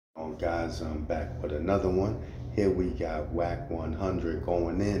guys, I'm back with another one. Here we got Wack 100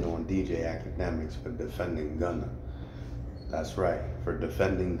 going in on DJ Akademiks for defending Gunna. That's right, for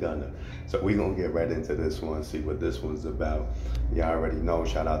defending Gunna. So we're going to get right into this one, see what this one's about. You already know,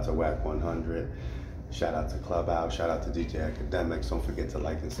 shout out to Wack 100, shout out to Clubhouse, shout out to DJ Akademiks. Don't forget to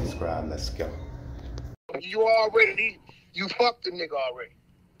like and subscribe. Let's go. You fucked the nigga already.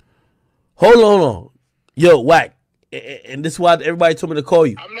 Hold on. Yo, Wack. And this is why everybody told me to call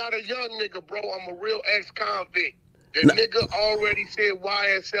you. I'm not a young nigga, bro. I'm a real ex-convict. The nigga already said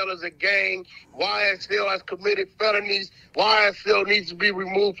YSL is a gang. YSL has committed felonies. YSL needs to be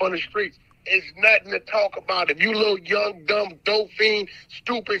removed from the streets. It's nothing to talk about. If you little young, dumb, dope fiend,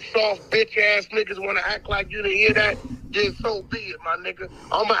 stupid, soft, bitch-ass niggas want to act like you didn't hear that, then so be it, my nigga.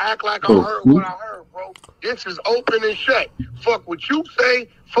 I'm going to act like I heard what I heard, bro. This is open and shut. Fuck what you say.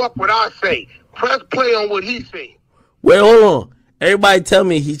 Fuck what I say. Press play on what he said. Wait, hold on. Everybody tell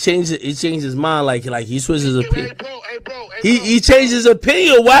me he changed his mind, like he switched his opinion. Hey, bro. He changed his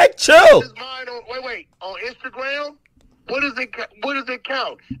opinion. Wack, chill. His mind on, wait. On Instagram, what does it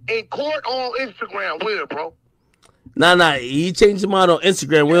count? In court on Instagram, where, bro? Nah. He changed his mind on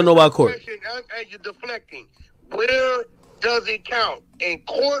Instagram. We don't know about court. Hey, you're deflecting. Where does it count? In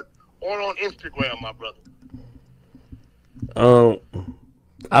court or on Instagram, my brother?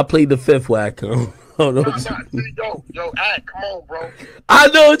 I played the fifth, Wack. Yo, Act, come on, bro. I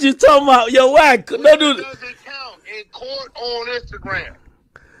know what you're talking about. Yo, Wack. Does it count in court on Instagram?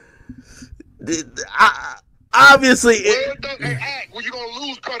 Obviously. Where does it act? Well, you're going to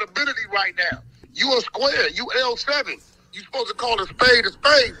lose credibility right now. You a square. You L7. You supposed to call a spade,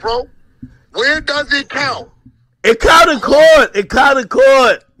 bro. Where does it count? It count in court.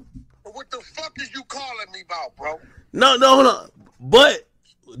 What the fuck is you calling me about, bro? No, hold on. But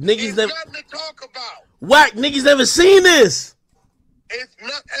niggas never. Nothing to talk about. Wack, niggas never seen this. It's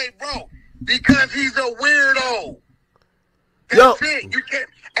not, hey, bro, because he's a weirdo. That's it. You can't.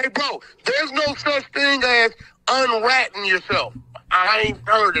 Hey, bro, there's no such thing as unratting yourself. I ain't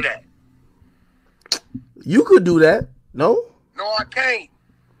heard of that. You could do that. No? No, I can't.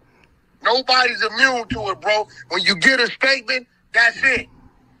 Nobody's immune to it, bro. When you get a statement, that's it.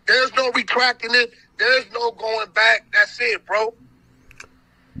 There's no retracting it. There's no going back. That's it, bro.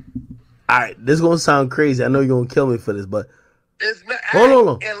 All right, this is going to sound crazy. I know you're going to kill me for this, but it's not, hold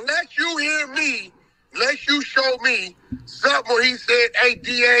on. Unless you hear me, unless you show me something where he said, hey,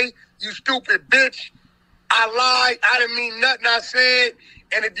 DA, you stupid bitch, I lied, I didn't mean nothing I said,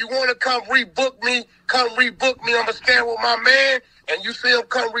 and if you want to come rebook me, I'm going to stand with my man, and you see him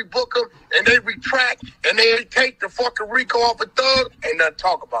come rebook him, and they retract, and they take the fucking Rico off a thug, ain't nothing to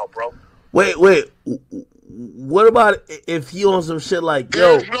talk about, bro. Wait. What about if he on some shit like,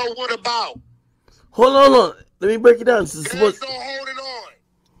 yo? There's no what about. Hold on. Let me break it down. There's no holding on.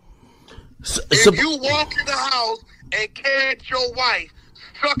 If you walk in the house and catch your wife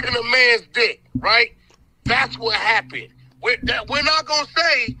sucking a man's dick, right? That's what happened. We're not going to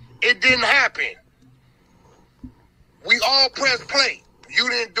say it didn't happen. We all press play. You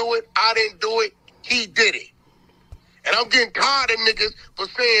didn't do it. I didn't do it. He did it. And I'm getting tired of niggas for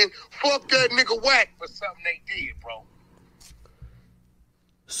saying, fuck that nigga Wack for something they did, bro.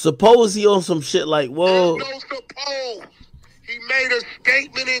 Suppose he on some shit like, whoa. There's no suppose. He made a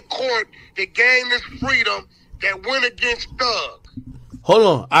statement in court that gained his freedom that went against Thug. Hold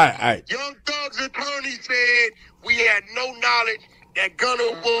on. All right. Young Thug's attorney said we had no knowledge that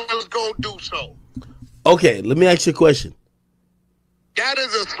Gunna was going to do so. Okay, let me ask you a question. That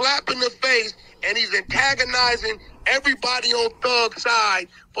is a slap in the face, and he's antagonizing everybody on Thug's side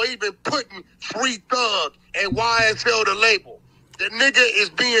for even putting Free Thug and YSL the label. The nigga is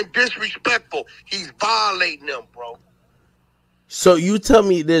being disrespectful. He's violating them, bro. So you tell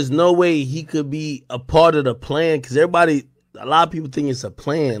me there's no way he could be a part of the plan? Because a lot of people think it's a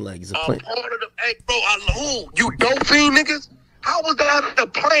plan. Like it's a plan. Part of the, hey, bro, who? You dope fiend niggas? How was that a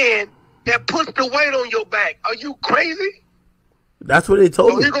plan that puts the weight on your back? Are you crazy? That's what they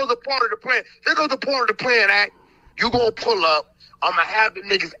told me. Here goes the part of the plan. Act. You gonna pull up. I'm gonna have the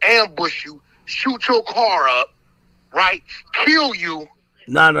niggas ambush you, shoot your car up, right? Kill you.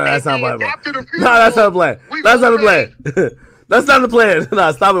 No, that's not my plan. That's not the plan. That's not the plan. That's not the plan.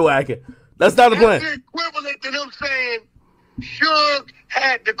 Nah, stop it, Wack. That's not the plan. That's equivalent to them saying Suge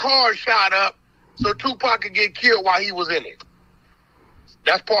had the car shot up so Tupac could get killed while he was in it.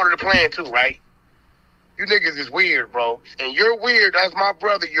 That's part of the plan too, right? You niggas is weird, bro. And you're weird as my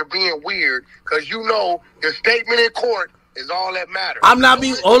brother. You're being weird because you know the statement in court is all that matters. I'm not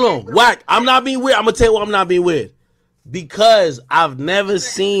being, hold on, Wack. I'm not being weird. I'm going to tell you why I'm not being weird. Because I've never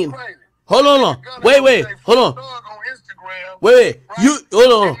seen, hold on. Wait, hold on. Instagram. Wait, right? you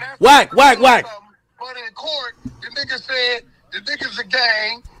hold on. Wack. But in court, the nigga said the niggas a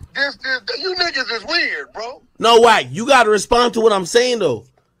gang. This. You niggas is weird, bro. No, Wack. You got to respond to what I'm saying though.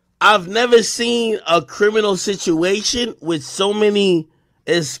 I've never seen a criminal situation with so many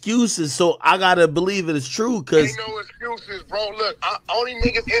excuses, so I gotta believe it is true. Cause ain't no excuses, bro. Look, only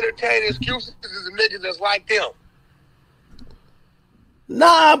niggas entertain excuses is the niggas that's like them.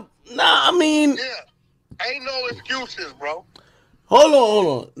 Nah. I mean, yeah, ain't no excuses, bro. Hold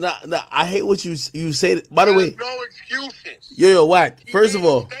on. Nah. I hate what you said. By the way, no excuses. Yo, Wack. First of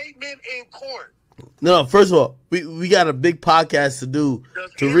all, statement in court. No, first of all, we got a big podcast to do.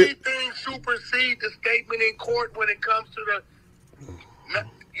 Does anything supersede the statement in court when it comes to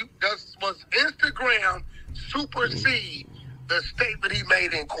was Instagram supersede the statement he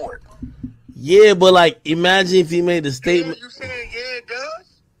made in court? Yeah, but like, imagine if he made the statement. You saying it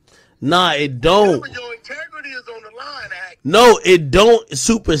does? Nah, it don't. Your integrity is on the line, Act. No, it don't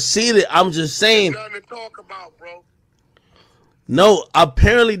supersede it. I'm just saying. There's nothing to talk about, bro. No,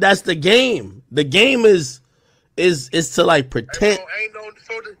 apparently that's the game. The game is to like pretend.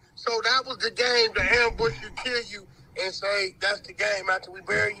 So that was the game to ambush you, kill you, and say that's the game after we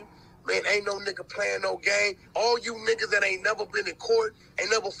bury you. Man, ain't no nigga playing no game. All you niggas that ain't never been in court,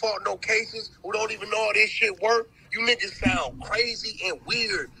 ain't never fought no cases, who don't even know how this shit work, you niggas sound crazy and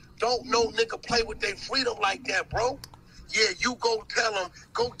weird. Don't no nigga play with their freedom like that, bro. Yeah, you go tell them,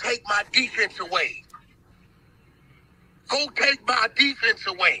 go take my defense away. Go take my defense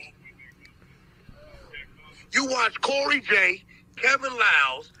away. You watch Corey J, Kevin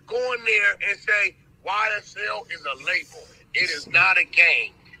Lyles go in there and say, YSL is a label. It is not a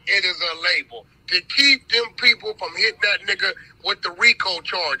game. It is a label. To keep them people from hitting that nigga with the RICO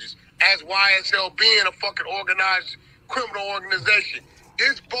charges as YSL being a fucking organized criminal organization.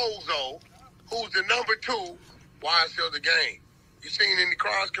 This bozo, who's the number 2, YSL the game. You seen any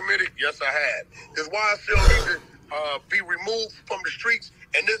crimes committed? Yes, I have. Does YSL need to be removed from the streets?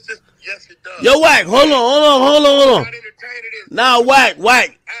 And this is, yes, it does. Yo, Wack, hold on. Nah,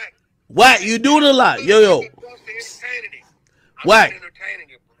 Wack, you doing a lot. Yo. Wack,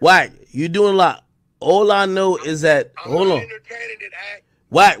 you doing a lot. All I know is that, hold on.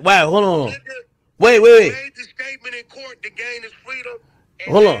 Wack, hold on. Wait. Made the statement in court, the game is freedom.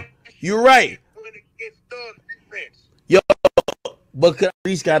 Hold on. You're right. Yo, but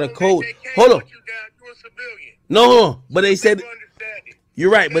police got a code. Hold on. No, but they said, you're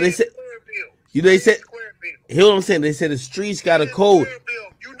right, but they said, hear what I'm saying? They said the streets got a code.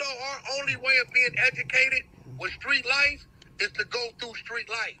 You know our only way of being educated with street life is to go through street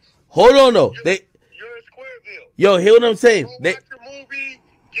life. Hold on though. You're in Squareville. Yo, hear what I'm saying? Go watch a movie,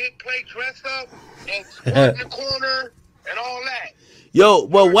 play dress up, and squat in the corner, and all that. Yo,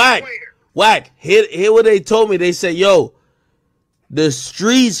 but Wack, hear what they told me. They said, yo, the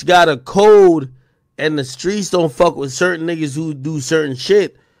streets got a code, and the streets don't fuck with certain niggas who do certain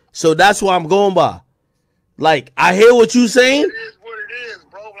shit. So that's what I'm going by. Like, I hear what you saying. It is what it is,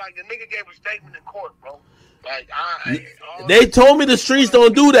 bro. Like, the nigga gave a statement in court, bro. Like, they told me the streets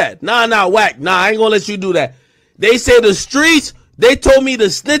don't do that. Nah, Wack. Nah, I ain't gonna let you do that. They said the streets, they told me the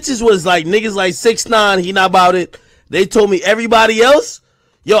snitches was like niggas like 6ix9ine, he not about it. They told me everybody else.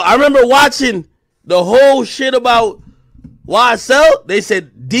 Yo, I remember watching the whole shit about YSL. They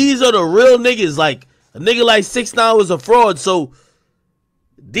said these are the real niggas. Like, a nigga like 6ix9ine was a fraud, so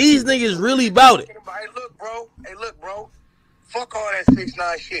these niggas really about it. Hey, look, bro. Fuck all that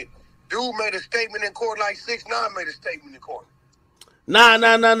 6ix9ine shit. Dude made a statement in court like 6ix9ine made a statement in court. Nah.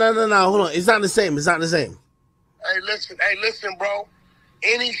 Hold on. It's not the same. Hey, listen, bro.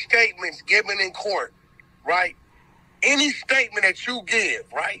 Any statements given in court, right? Any statement that you give,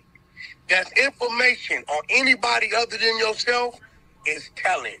 right? That's information on anybody other than yourself is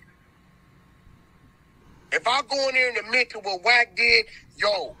telling. If I go in there and admit to what Wack did,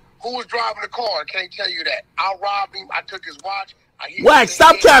 yo, who was driving the car? I can't tell you that. I robbed him. I took his watch. Wack,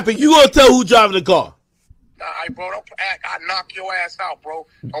 stop capping. You gonna tell who driving the car? Nah, bro, don't act. I knock your ass out, bro.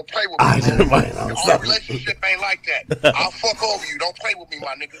 Don't play with me. Our relationship ain't like that. I'll fuck over you. Don't play with me,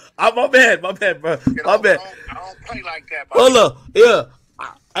 my nigga. My bad, bro. My bad. I don't play like that, bro. Hold up. Yeah.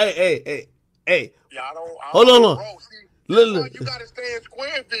 Hey. Yeah, I don't. Hold on. Bro, see, you gotta stay in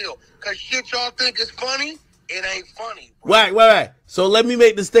Squareville, cause shit y'all think is funny, it ain't funny. Bro. Right. So let me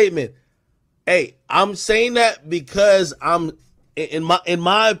make the statement. Hey, I'm saying that because in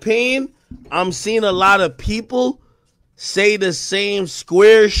my opinion, I'm seeing a lot of people say the same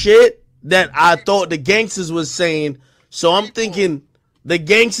square shit that I thought the gangsters was saying. So I'm thinking the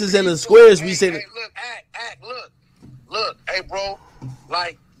gangsters and the squares be saying. Hey, look, hey, bro.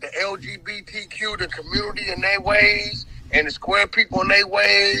 Like, the LGBTQ, the community in their ways, and the square people in their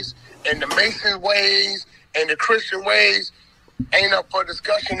ways, and the Mason ways, and the Christian ways ain't up for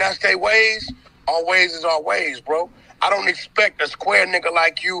discussion. That's their ways. Our ways is our ways, bro. I don't expect a square nigga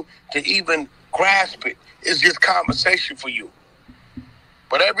like you to even grasp it. It's just conversation for you.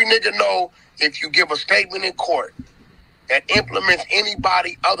 But every nigga know if you give a statement in court that implements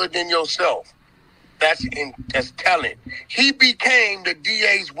anybody other than yourself, that's telling. He became the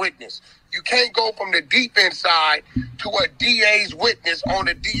DA's witness. You can't go from the deep inside to a DA's witness on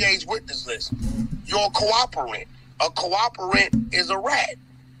the DA's witness list. You're a cooperant. A cooperant is a rat.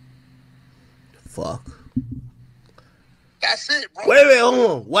 Fuck. That's it, bro. Wait, hold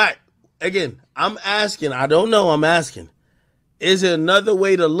on. Wack. Again, I'm asking. I don't know. I'm asking. Is there another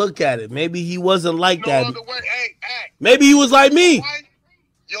way to look at it? Maybe he wasn't like that. Other way. Hey. Maybe he was like me.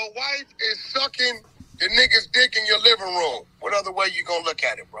 Your wife is sucking the nigga's dick in your living room. What other way you gonna look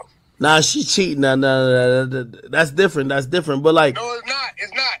at it, bro? Nah, she cheating. Nah. That's different. But like, no,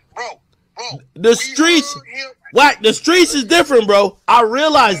 it's not, bro. The streets, Wack. The streets is different, bro. I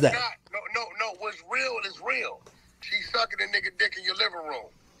realize that. No. What's real is real. She's sucking the nigga dick in your living room.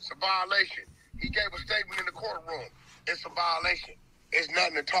 It's a violation. He gave a statement in the courtroom. It's a violation. It's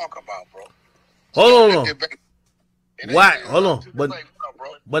nothing to talk about, bro. Hold on. Wack, hold on.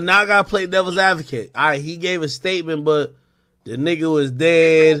 But now I gotta play devil's advocate. All right, he gave a statement, but the nigga was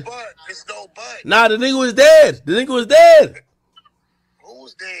dead. It's no but. Nah, the nigga was dead. Who's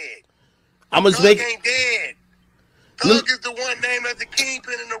dead? I'm gonna Thug ain't dead. Thug is the one named as the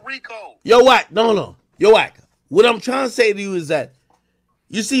kingpin in the RICO. Yo, Wack, no. Yo, Wack. What I'm trying to say to you is that,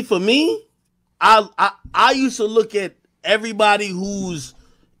 you see, for me, I used to look at everybody who's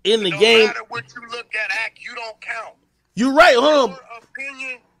in the game. No matter what you look at, you don't count. You're right, hold on. Your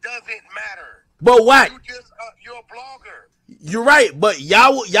opinion doesn't matter. But Wack, you're a blogger. You're right, but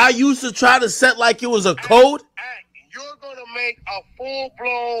y'all used to try to set like it was a code. You're gonna make a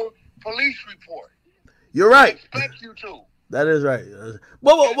full-blown police report. You're right. I expect you to. That is right.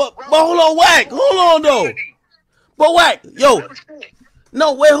 But hold on, Wack. Hold on though. But Wack, yo.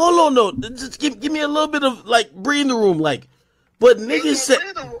 No, wait, hold on though. Just give me a little bit of like breathing room, like. But niggas said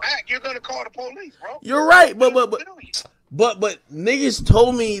you're gonna call the police, bro. You're right, but niggas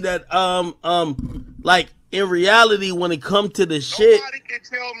told me that like in reality when it come to the shit. Nobody can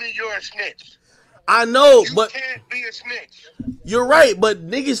tell me you're a snitch. I know, you but can't be a snitch. You're right, but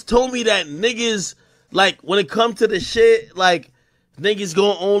niggas told me that niggas like when it come to the shit, like niggas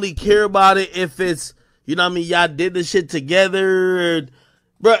gonna only care about it if it's, you know what I mean, y'all did the shit together,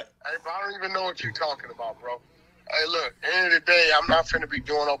 bruh. Hey, bro, I don't even know what you're talking about, bro. Hey, look, at the end of the day, I'm not finna be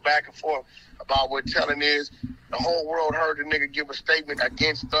doing no back and forth about what telling is. The whole world heard the nigga give a statement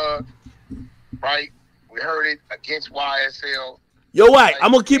against Thug, right? We heard it against YSL. Yo, Wack,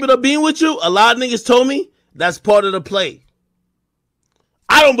 I'm gonna keep it a bean with you. A lot of niggas told me that's part of the play.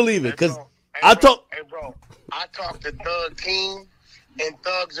 I don't believe it, because Hey, bro, I talked to Thug team, and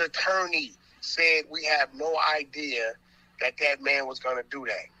Thug's attorney said we have no idea that man was gonna do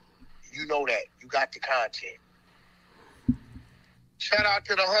that. You know that. You got the content. Shout out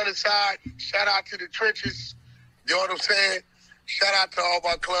to the 100 side. Shout out to the trenches. You know what I'm saying? Shout out to all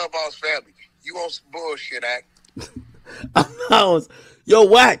my clubhouse family. You on some bullshit, Yo,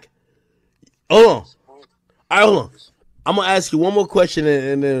 Wack. Hold on. All right, hold on. I'm gonna ask you one more question,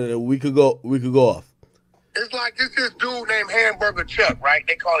 and then we could go off. It's like this dude named Hamburger Chuck, right?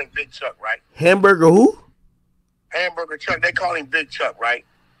 They call him Big Chuck, right? Hamburger who? Hamburger Chuck. They call him Big Chuck, right?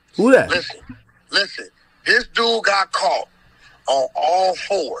 Who that? Listen. This dude got caught on all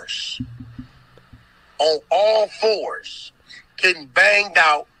fours, getting banged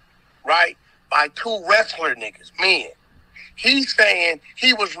out, right, by two wrestler niggas, men. He's saying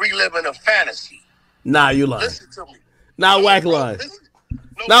he was reliving a fantasy. Nah, you lying. Listen to me. Now Wack lying.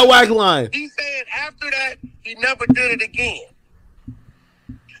 Now Wack lying. He's saying after that, he never did it again.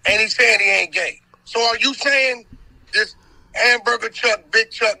 And he's saying he ain't gay. So are you saying this Hamburger Chuck,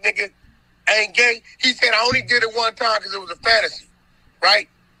 Big Chuck nigga ain't gay? He said, I only did it one time because it was a fantasy, right?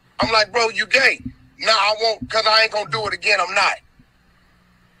 I'm like, bro, you gay. Nah, I won't, because I ain't going to do it again. I'm not.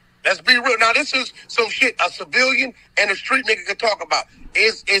 Let's be real. Now, this is some shit a civilian and a street nigga can talk about.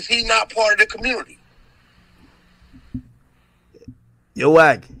 Is he not part of the community? Yo,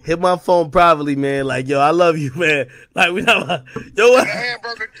 Wack, hit my phone privately, man. Like, yo, I love you, man. Like, we not. Yo, Wack.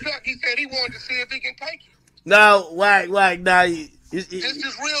 Hamburger Chuck, he said he wanted to see if he can take it. Nah, Wack, nah. This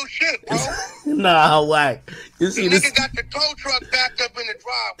is real shit, bro. Nah, Wack. You see this this? Nigga got the tow truck backed up in the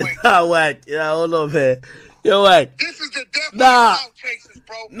driveway. Nah, Wack. Yeah, hold on, man. Yo, Wack. This is the death of the clout chasers,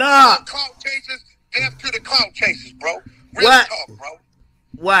 bro. Nah. Clout chasers, death to the clout chasers, bro. Real Wack. talk, bro.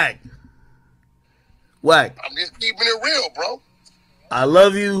 Wack. Wack. I'm just keeping it real, bro. I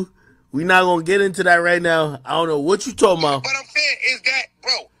love you. We not gonna get into that right now. I don't know what you talking about. But I'm saying is that,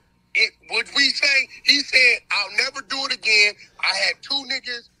 bro, would we say, he said, I'll never do it again. I had 2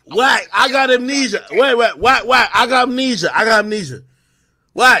 niggas. Wack, I got amnesia. Wait, Wack, I got amnesia.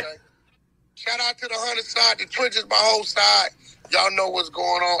 Wack. Okay. Shout out to the 100 side, the trenches, my whole side. Y'all know what's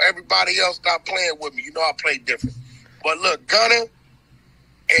going on. Everybody else stop playing with me. You know I play different. But look, Gunna,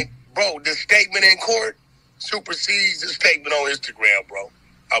 and bro, the statement in court supersedes the statement on Instagram, bro.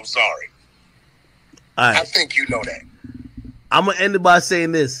 I'm sorry. All right. I think you know that. I'm gonna end it by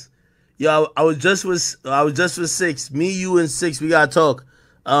saying this. Yo, I was just with 6. Me, you, and 6. We gotta talk.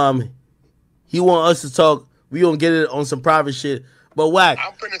 He want us to talk. We gonna get it on some private shit. But Wack,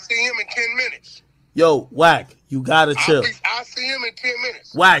 I'm finna see him in 10 minutes. Yo, Wack, you gotta chill. I'll see him in 10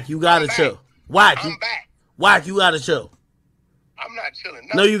 minutes. Wack, you gotta chill. Wack, I'm back. Wack, you gotta chill. I'm not chilling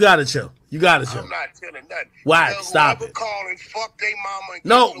nothing. No, you gotta chill. You gotta chill. I'm not chilling nothing. Wack, stop it. Call and fuck they mama and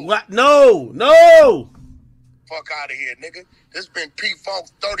no. Fuck out of here, nigga. This been P-Funk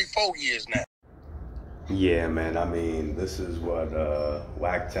 34 years now. Yeah, man. I mean, this is what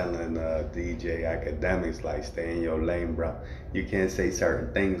Wack telling DJ Akademiks, like, stay in your lane, bro. You can't say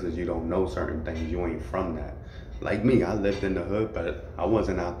certain things because you don't know certain things. You ain't from that. Like me, I lived in the hood, but I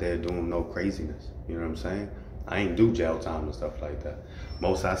wasn't out there doing no craziness. You know what I'm saying? I ain't do jail time and stuff like that.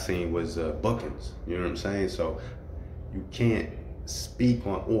 Most I seen was bookings. You know what I'm saying? So you can't speak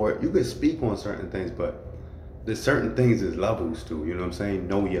on, or you can speak on certain things, but there's certain things is levels to. You know what I'm saying?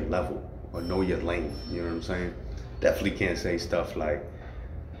 Know your level or know your lane. You know what I'm saying? Definitely can't say stuff like,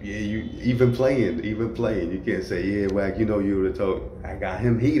 yeah, you even playing. You can't say, yeah, Wack, you know, you would have told. I got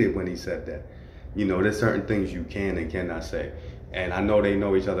him heated when he said that. You know, there's certain things you can and cannot say. And I know they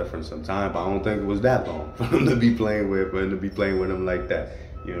know each other from some time, but I don't think it was that long for him to be playing with him like that.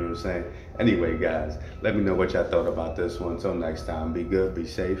 You know what I'm saying? Anyway, guys, let me know what y'all thought about this one. Until next time, be good, be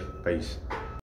safe, peace.